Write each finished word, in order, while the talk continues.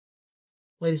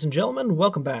Ladies and gentlemen,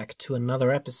 welcome back to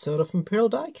another episode of Imperial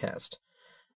Diecast.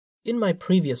 In my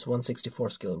previous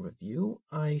 1/64 scale review,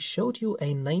 I showed you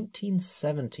a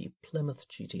 1970 Plymouth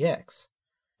GTX.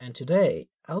 And today,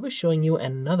 I'll be showing you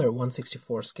another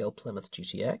 1/64 scale Plymouth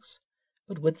GTX,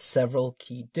 but with several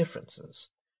key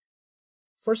differences.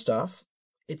 First off,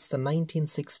 it's the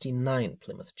 1969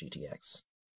 Plymouth GTX.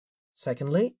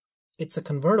 Secondly, it's a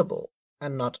convertible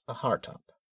and not a hardtop.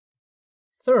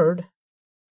 Third,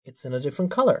 it's in a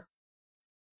different color.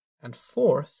 And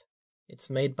fourth, it's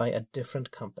made by a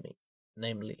different company,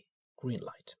 namely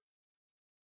Greenlight.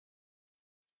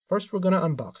 First, we're going to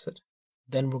unbox it,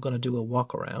 then we're going to do a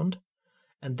walk around,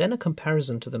 and then a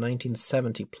comparison to the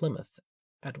 1970 Plymouth,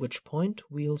 at which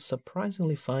point we'll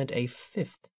surprisingly find a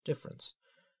fifth difference.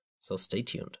 So stay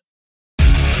tuned.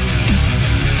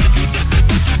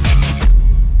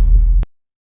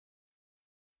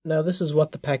 Now this is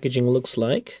what the packaging looks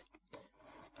like.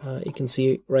 You can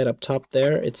see right up top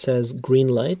there, it says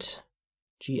Greenlight,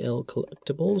 GL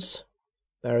Collectibles,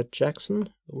 Barrett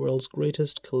Jackson, the world's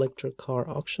greatest collector car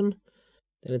auction.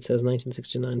 Then it says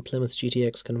 1969 Plymouth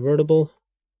GTX convertible.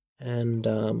 And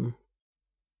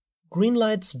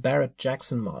Greenlight's Barrett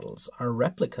Jackson models are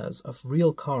replicas of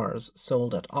real cars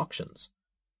sold at auctions.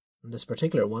 And this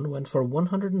particular one went for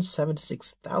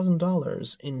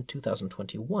 $176,000 in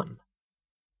 2021.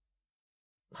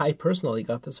 I personally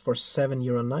got this for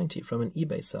 €7.90 from an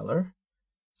eBay seller,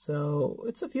 so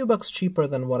it's a few bucks cheaper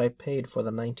than what I paid for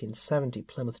the 1970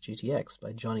 Plymouth GTX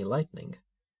by Johnny Lightning.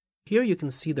 Here you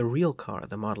can see the real car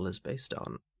the model is based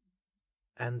on,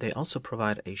 and they also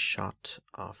provide a shot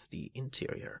of the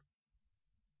interior.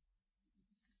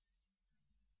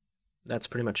 That's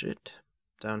pretty much it.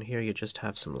 Down here you just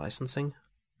have some licensing.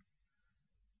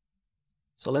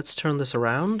 So let's turn this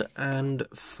around and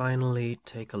finally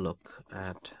take a look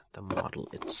at the model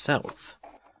itself.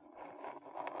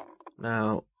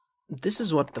 Now, this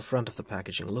is what the front of the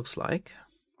packaging looks like.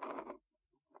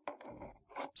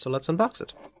 So let's unbox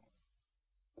it.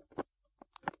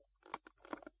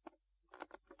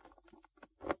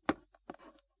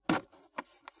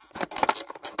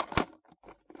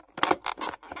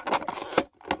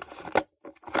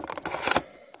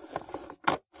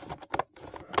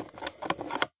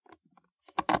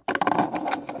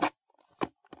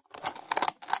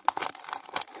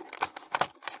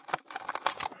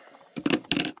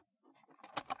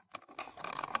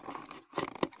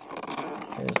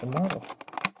 Here's the model.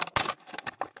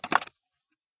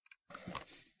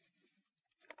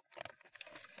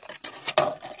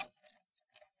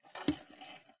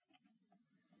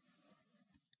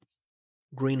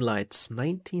 Greenlight's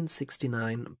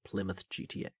 1969 Plymouth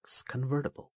GTX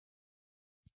convertible.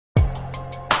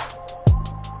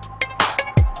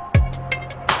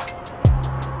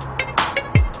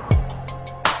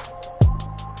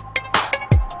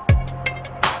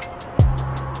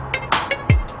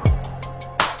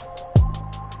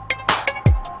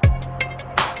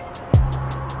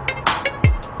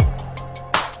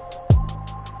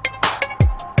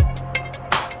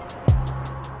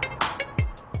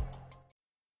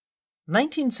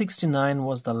 (1969)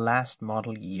 was the last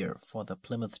model year for the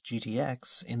Plymouth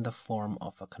GTX in the form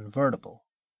of a convertible.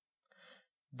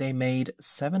 They made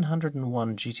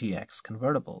 701 GTX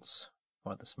convertibles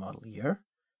for this model year,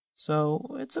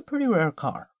 so it's a pretty rare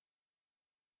car.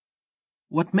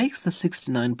 What makes the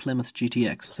 '69 Plymouth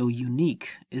GTX so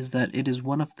unique is that it is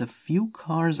one of the few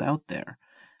cars out there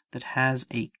that has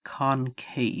a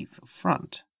concave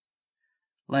front.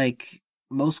 Like,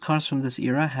 most cars from this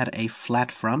era had a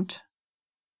flat front.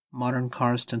 Modern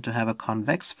cars tend to have a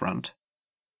convex front,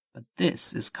 but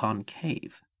this is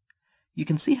concave. You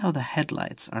can see how the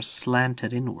headlights are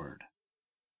slanted inward.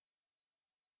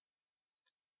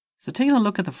 So taking a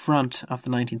look at the front of the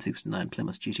 1969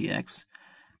 Plymouth GTX,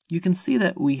 you can see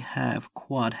that we have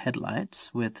quad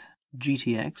headlights with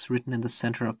GTX written in the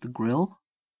center of the grille,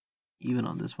 even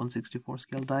on this 1/64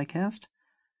 scale diecast.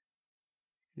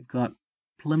 You've got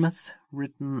Plymouth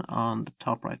written on the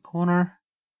top right corner,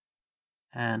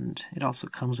 and it also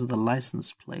comes with a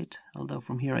license plate, although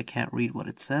from here I can't read what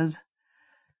it says.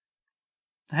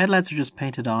 The headlights are just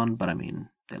painted on, but I mean,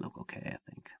 they look okay, I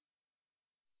think.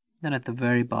 Then at the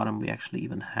very bottom we actually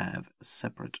even have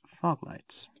separate fog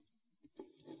lights.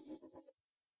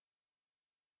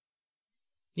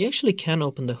 You actually can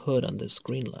open the hood on this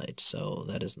Greenlight, so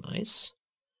that is nice.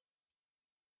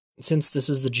 Since this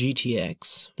is the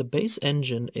GTX, the base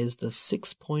engine is the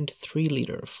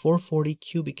 6.3-liter 440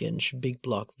 cubic inch big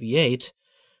block V8,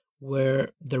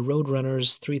 where the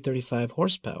Roadrunner's 335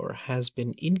 horsepower has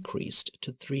been increased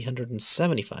to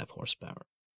 375 horsepower.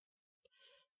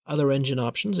 Other engine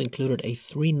options included a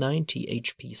 390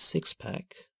 HP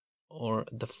 6-pack or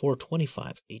the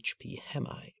 425 HP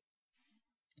Hemi.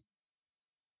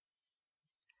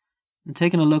 And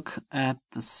taking a look at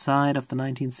the side of the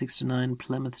 1969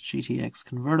 Plymouth GTX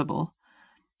convertible,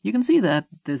 you can see that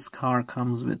this car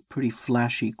comes with pretty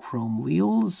flashy chrome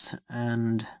wheels,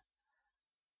 and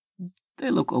they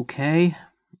look okay.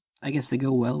 I guess they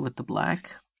go well with the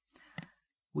black.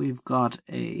 We've got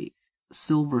a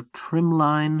silver trim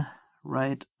line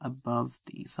right above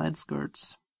the side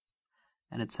skirts,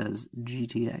 and it says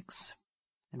GTX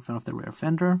in front of the rear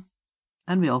fender,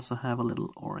 and we also have a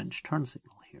little orange turn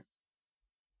signal here.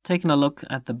 Taking a look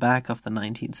at the back of the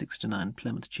 1969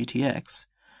 Plymouth GTX,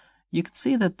 you can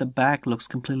see that the back looks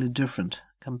completely different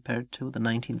compared to the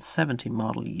 1970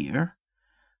 model year.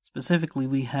 Specifically,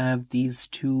 we have these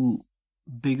two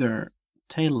bigger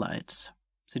taillights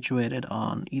situated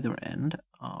on either end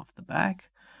of the back,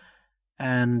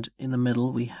 and in the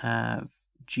middle we have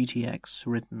GTX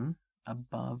written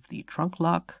above the trunk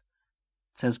lock.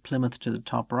 It says Plymouth to the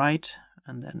top right,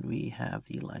 and then we have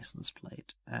the license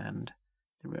plate and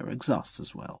the rear exhausts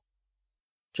as well.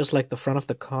 Just like the front of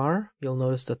the car, you'll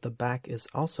notice that the back is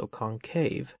also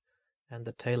concave and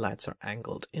the taillights are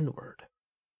angled inward,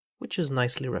 which is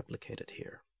nicely replicated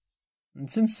here. And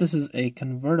since this is a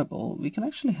convertible, we can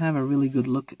actually have a really good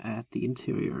look at the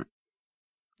interior.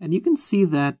 And you can see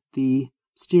that the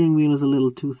steering wheel is a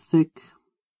little too thick.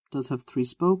 It does have 3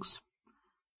 spokes.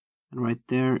 And right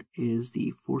there is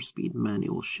the 4-speed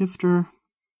manual shifter.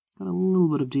 Got a little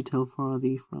bit of detail for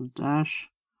the front dash.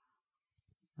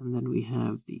 And then we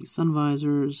have the sun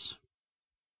visors.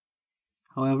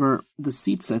 However, the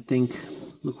seats, I think,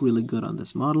 look really good on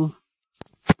this model.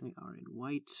 They are in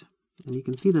white, and you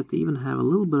can see that they even have a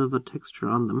little bit of a texture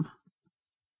on them.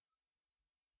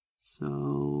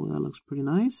 So that looks pretty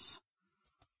nice.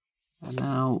 And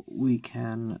now we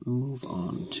can move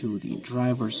on to the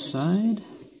driver's side.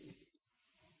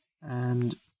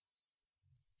 And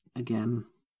again,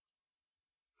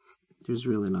 there's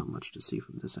really not much to see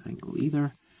from this angle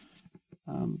either.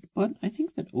 But I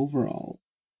think that overall,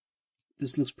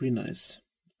 this looks pretty nice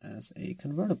as a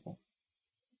convertible.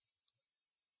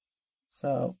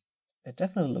 So it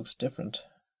definitely looks different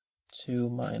to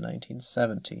my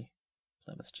 1970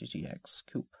 Plymouth GTX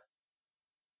Coupe.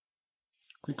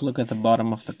 Quick look at the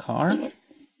bottom of the car.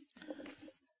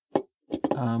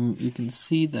 You can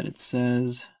see that it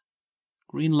says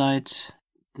Greenlight.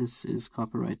 This is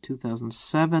copyright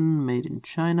 2007, made in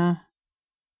China.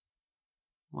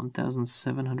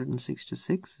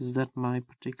 1766, is that my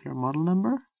particular model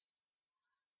number?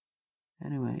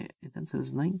 Anyway, it then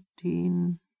says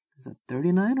 19, is that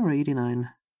 39 or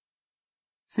 89?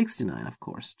 69, of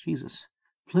course, Jesus.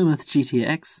 Plymouth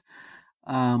GTX.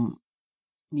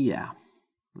 Yeah,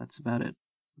 that's about it.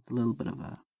 With a little bit of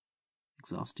a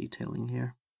exhaust detailing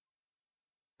here.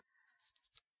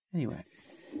 Anyway.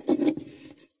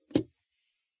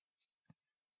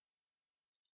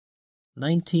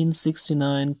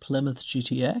 1969 Plymouth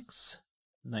GTX,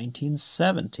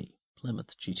 1970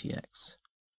 Plymouth GTX.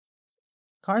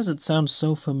 Cars that sound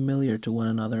so familiar to one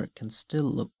another can still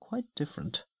look quite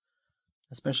different,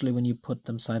 especially when you put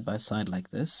them side by side like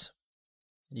this.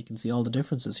 And you can see all the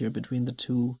differences here between the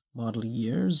two model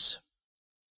years,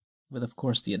 with of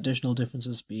course the additional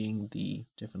differences being the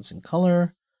difference in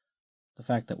color, the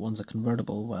fact that one's a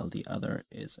convertible while the other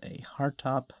is a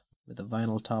hardtop with a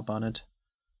vinyl top on it.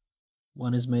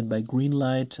 One is made by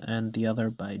Greenlight and the other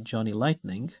by Johnny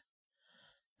Lightning.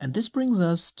 And this brings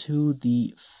us to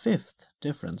the 5th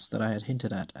difference that I had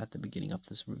hinted at the beginning of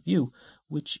this review,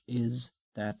 which is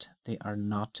that they are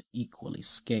not equally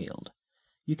scaled.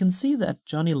 You can see that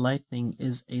Johnny Lightning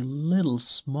is a little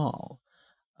small.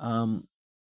 One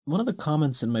of the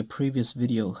comments in my previous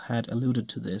video had alluded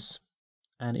to this,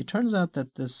 and it turns out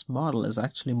that this model is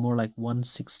actually more like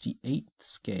 1/68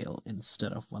 scale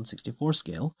instead of 1/64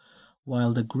 scale,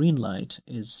 while the Greenlight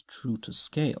is true to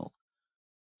scale.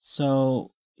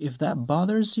 So if that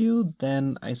bothers you,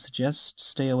 then I suggest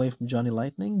stay away from Johnny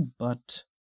Lightning, but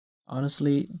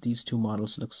honestly, these two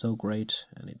models look so great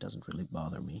and it doesn't really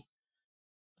bother me.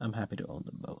 I'm happy to own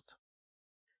them both.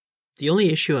 The only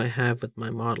issue I have with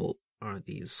my model are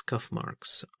these scuff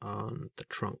marks on the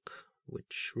trunk,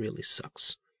 which really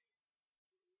sucks.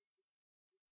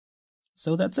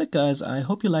 So that's it, guys. I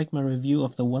hope you liked my review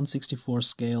of the 1/64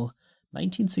 scale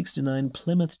 1969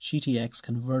 Plymouth GTX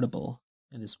convertible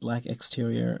in this black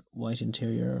exterior, white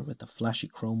interior with the flashy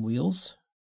chrome wheels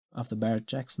of the Barrett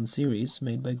Jackson series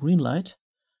made by Greenlight.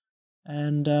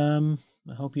 And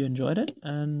I hope you enjoyed it,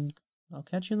 and I'll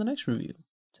catch you in the next review.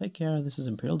 Take care. This is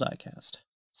Imperial Diecast,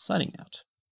 signing out.